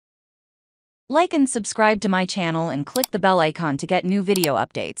Like and subscribe to my channel and click the bell icon to get new video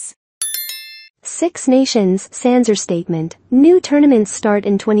updates. Six Nations Sanzaar Statement. New tournaments start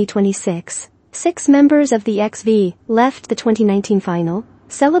in 2026. 6 members of the XV left the 2019 final,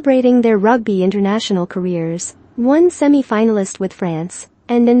 celebrating their rugby international careers. One semi-finalist with France,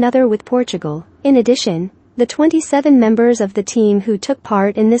 and another with Portugal. In addition, the 27 members of the team who took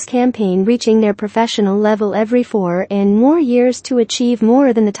part in this campaign reaching their professional level every 4 and more years to achieve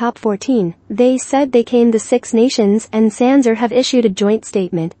more than the top 14. They said they came. The Six Nations and Sanzaar have issued a joint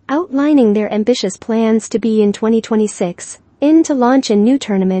statement outlining their ambitious plans to be in 2026 to launch a new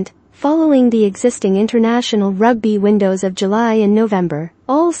tournament, following the existing international rugby windows of July and November.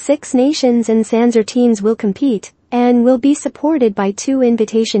 All Six Nations and Sanzaar teams will compete and will be supported by 2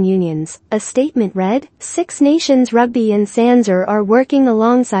 invitation unions. A statement read, Six Nations Rugby and Sanzaar are working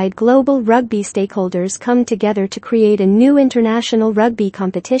alongside global rugby stakeholders come together to create a new international rugby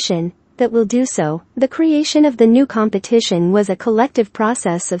competition that will do so. The creation of the new competition was a collective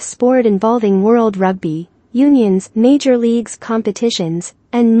process of sport involving world rugby unions, major leagues, competitions,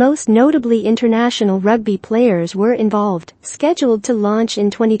 and most notably international rugby players were involved. Scheduled to launch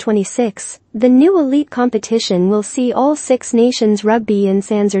in 2026, the new elite competition will see all Six Nations Rugby and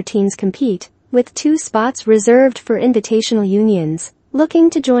Sanzaar teams compete, with 2 spots reserved for invitational unions looking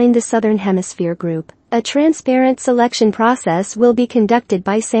to join the Southern Hemisphere group. A transparent selection process will be conducted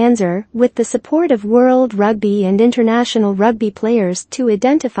by Sanzaar with the support of World Rugby and international rugby players to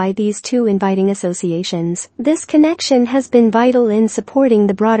identify these 2 inviting associations. This connection has been vital in supporting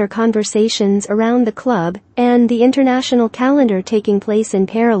the broader conversations around the club and the international calendar taking place in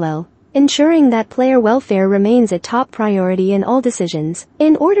parallel, ensuring that player welfare remains a top priority in all decisions.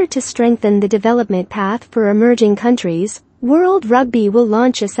 In order to strengthen the development path for emerging countries, World Rugby will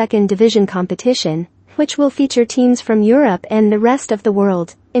launch a second division competition, which will feature teams from Europe and the rest of the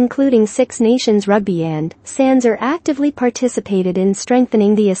world, including Six Nations Rugby and Sanzaar actively participated in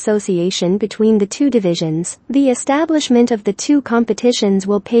strengthening the association between the 2 divisions. The establishment of the 2 competitions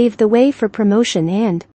will pave the way for promotion and